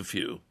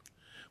feverfew,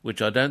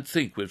 which I don't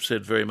think we've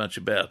said very much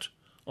about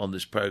on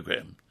this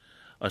program.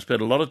 I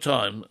spent a lot of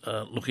time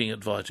looking at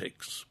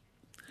Vitex.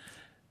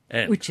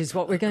 And which is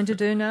what we're going to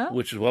do now?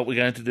 Which is what we're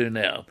going to do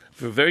now,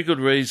 for a very good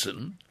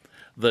reason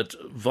that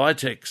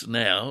Vitex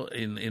now,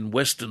 in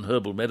Western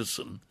herbal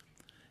medicine,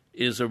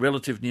 is a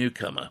relative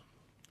newcomer.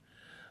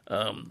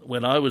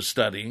 When I was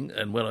studying,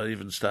 and when I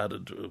even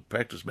started to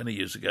practice many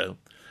years ago,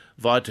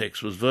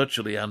 Vitex was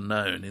virtually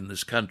unknown in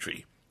this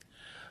country.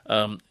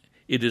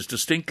 It is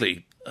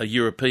distinctly a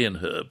European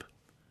herb,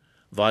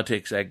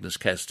 Vitex agnus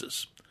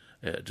castus,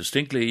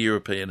 distinctly a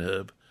European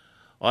herb.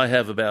 I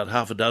have about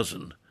half a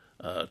dozen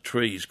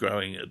trees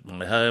growing at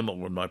my home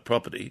or on my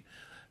property,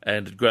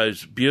 and it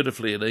grows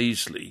beautifully and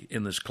easily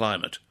in this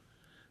climate.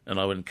 And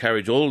I would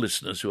encourage all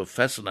listeners who are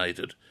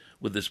fascinated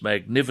with this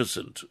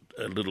magnificent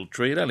little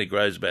tree. It only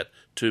grows about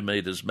 2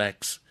 metres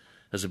max,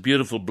 has a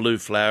beautiful blue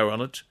flower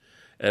on it,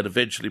 and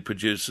eventually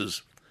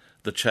produces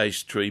the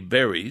chaste tree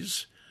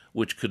berries,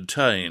 which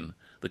contain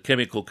the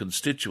chemical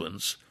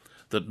constituents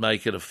that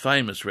make it a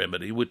famous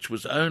remedy, which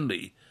was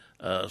only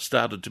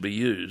started to be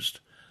used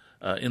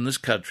in this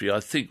country, I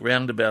think,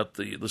 round about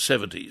the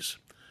 70s.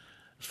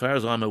 As far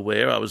as I'm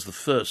aware, I was the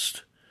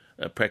first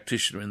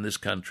practitioner in this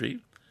country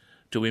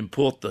to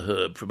import the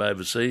herb from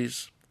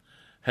overseas,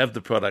 have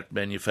the product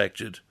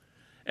manufactured,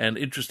 and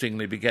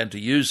interestingly began to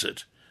use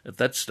it at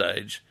that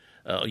stage,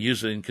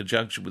 use it in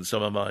conjunction with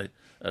some of my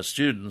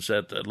students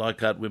at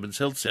Leichhardt Women's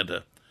Health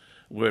Centre,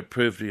 where it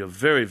proved to be a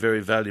very,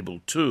 very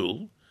valuable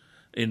tool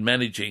in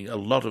managing a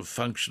lot of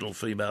functional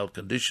female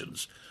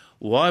conditions.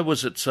 Why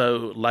was it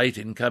so late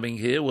in coming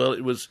here? Well,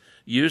 it was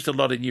used a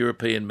lot in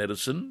European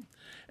medicine,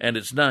 and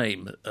its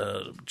name,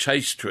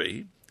 chaste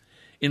tree,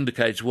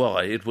 indicates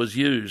why. It was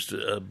used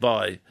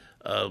by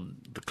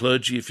the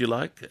clergy, if you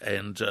like,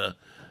 and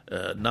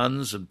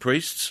nuns and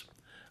priests,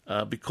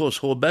 because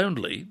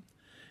hormonally,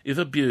 if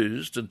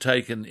abused and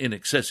taken in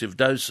excessive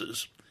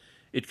doses,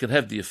 it can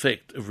have the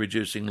effect of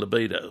reducing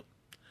libido.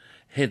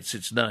 Hence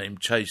its name,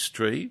 chaste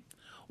tree,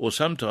 or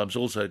sometimes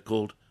also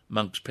called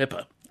monk's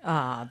pepper.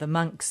 Ah, the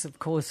monks, of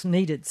course,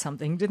 needed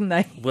something, didn't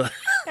they? Well,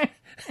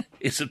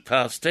 is it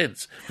past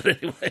tense?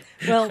 But anyway.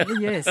 Well,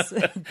 yes,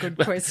 good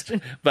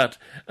question. But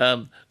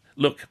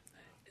look,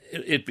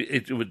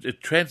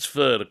 it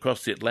transferred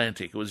across the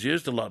Atlantic. It was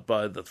used a lot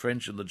by the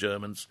French and the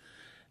Germans,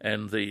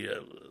 and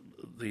the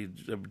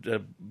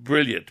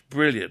brilliant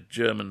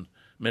German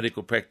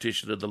medical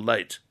practitioner, the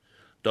late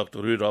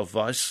Dr. Rudolf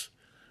Weiss,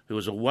 who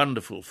was a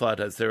wonderful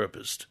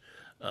phytotherapist,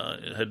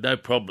 had no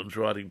problems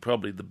writing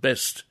probably the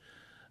best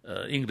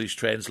English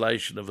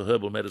translation of a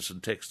herbal medicine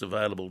text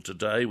available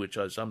today, which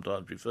I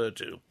sometimes refer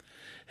to.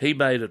 He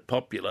made it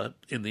popular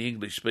in the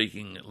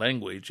English-speaking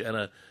language,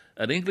 and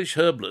an English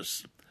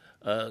herbalist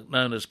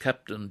known as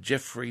Captain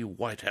Geoffrey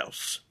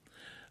Whitehouse,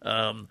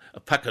 a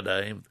pucker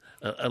name.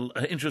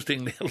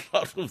 Interestingly, a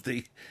lot of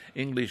the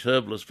English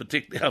herbalists,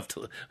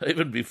 particularly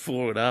even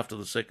before and after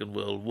the Second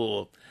World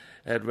War,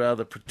 had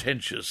rather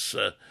pretentious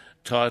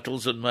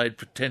titles and made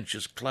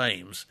pretentious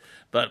claims,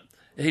 but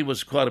he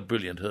was quite a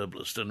brilliant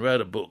herbalist and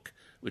wrote a book,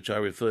 which I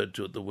referred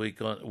to at the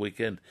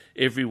weekend,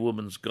 Every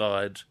Woman's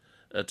Guide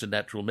to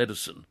Natural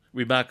Medicine.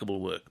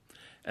 Remarkable work.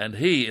 And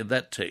he, in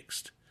that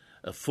text,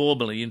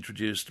 formally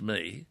introduced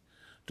me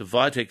to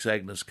Vitex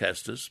agnus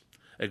castus,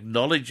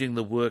 acknowledging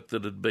the work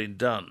that had been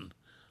done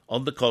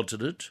on the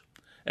continent,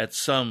 at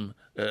some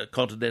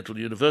continental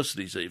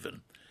universities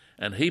even.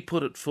 And he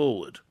put it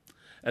forward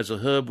as a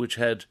herb which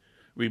had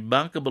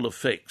remarkable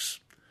effects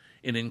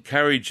in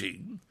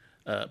encouraging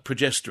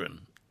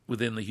progesterone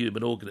within the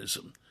human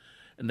organism.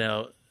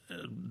 Now,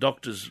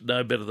 doctors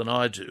know better than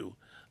I do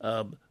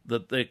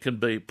that there can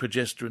be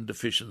progesterone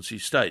deficiency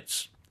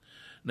states.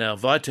 Now,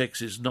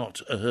 Vitex is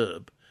not a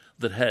herb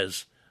that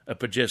has a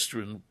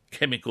progesterone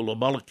chemical or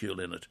molecule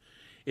in it.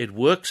 It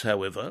works,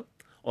 however,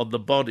 on the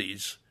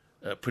body's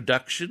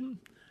production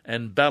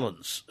and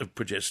balance of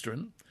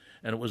progesterone,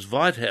 and it was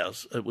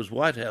Whitehouse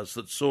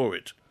that saw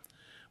it,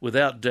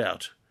 without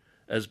doubt,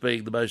 as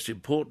being the most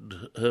important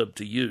herb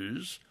to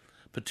use,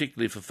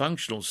 particularly for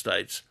functional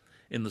states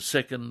in the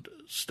second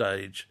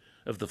stage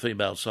of the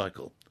female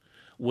cycle,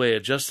 where,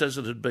 just as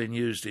it had been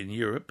used in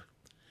Europe,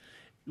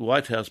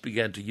 Whitehouse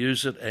began to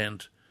use it,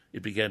 and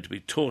it began to be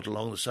taught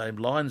along the same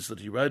lines that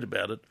he wrote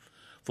about it,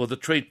 for the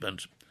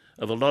treatment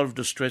of a lot of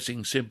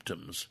distressing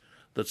symptoms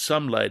that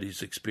some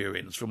ladies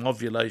experience from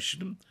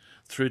ovulation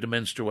through to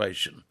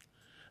menstruation.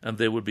 And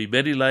there would be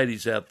many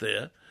ladies out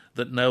there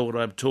that know what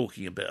I'm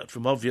talking about,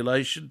 from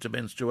ovulation to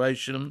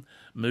menstruation,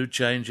 mood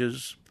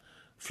changes,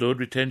 fluid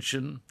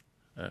retention,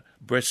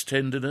 breast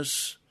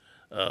tenderness,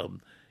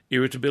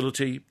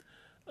 irritability,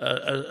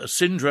 a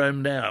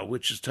syndrome now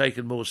which is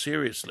taken more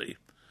seriously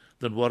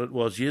than what it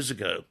was years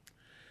ago,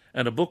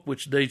 and a book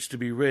which needs to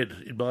be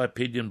read, in my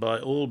opinion, by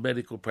all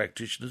medical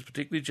practitioners,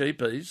 particularly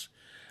GPs,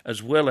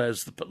 as well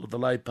as the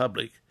lay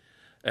public,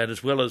 and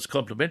as well as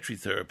complementary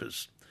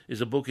therapists, is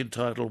a book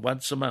entitled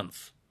Once a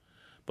Month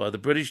by the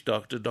British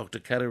doctor, Dr.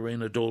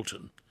 Katarina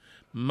Dalton.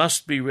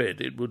 Must be read.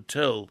 It would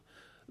tell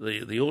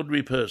the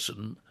ordinary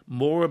person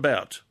more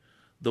about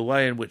the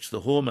way in which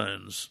the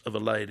hormones of a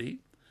lady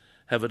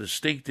have a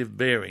distinctive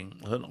bearing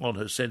on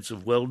her sense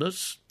of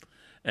wellness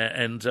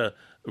and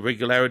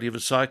regularity of a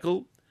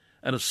cycle,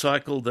 and a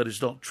cycle that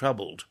is not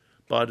troubled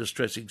by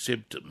distressing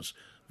symptoms.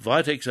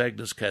 Vitex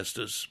agnus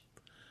castus,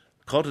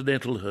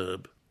 continental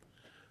herb,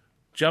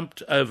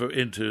 jumped over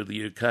into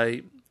the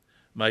UK,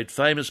 made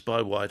famous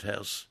by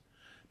Whitehouse,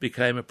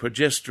 became a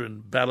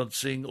progesterone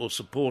balancing or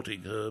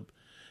supporting herb,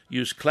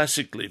 used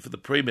classically for the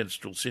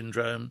premenstrual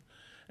syndrome,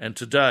 and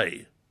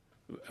today,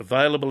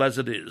 available as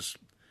it is,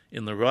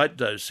 in the right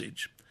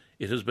dosage,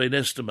 it has been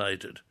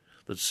estimated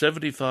that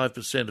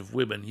 75% of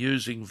women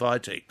using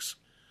Vitex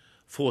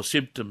for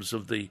symptoms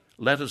of the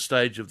latter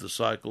stage of the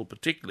cycle,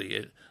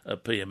 particularly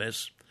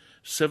PMS,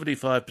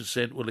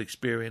 75% will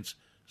experience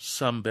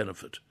some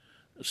benefit.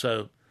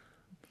 So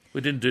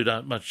we didn't do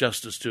much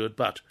justice to it,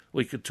 but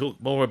we could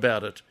talk more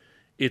about it.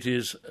 It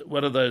is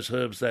one of those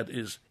herbs that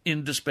is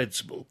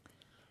indispensable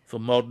for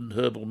modern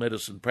herbal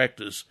medicine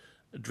practice,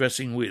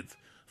 addressing with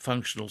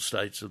functional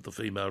states of the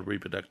female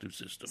reproductive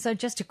system. So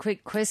just a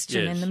quick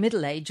question. Yes. In the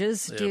Middle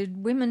Ages,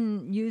 did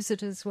women use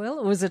it as well,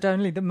 or was it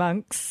only the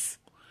monks?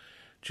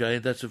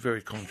 Jane, that's a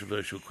very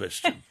controversial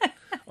question.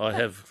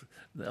 I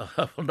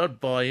will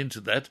not buy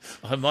into that.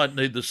 I might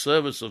need the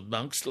service of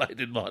monks late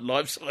in my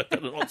life, so I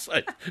better not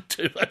say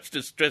too much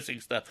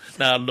distressing stuff.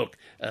 Now, look,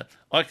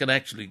 I can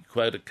actually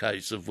quote a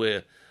case of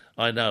where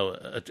I know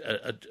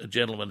a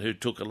gentleman who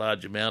took a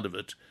large amount of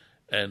it,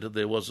 and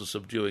there was a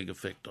subduing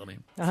effect on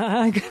him.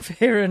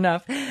 Fair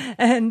enough.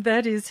 And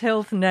that is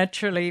Health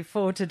Naturally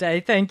for today.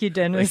 Thank you,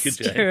 Dennis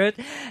Stewart.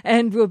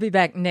 And we'll be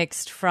back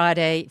next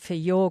Friday for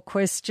your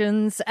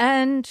questions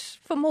and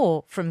for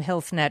more from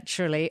Health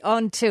Naturally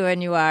on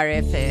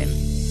 2NURFM.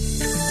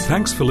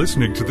 Thanks for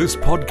listening to this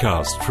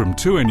podcast from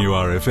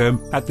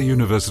 2NURFM at the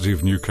University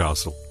of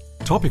Newcastle.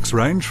 Topics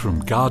range from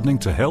gardening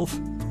to health,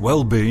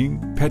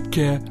 well-being, pet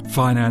care,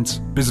 finance,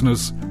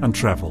 business and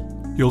travel.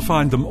 You'll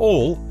find them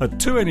all at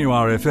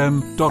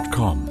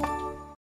 2NURFM.com.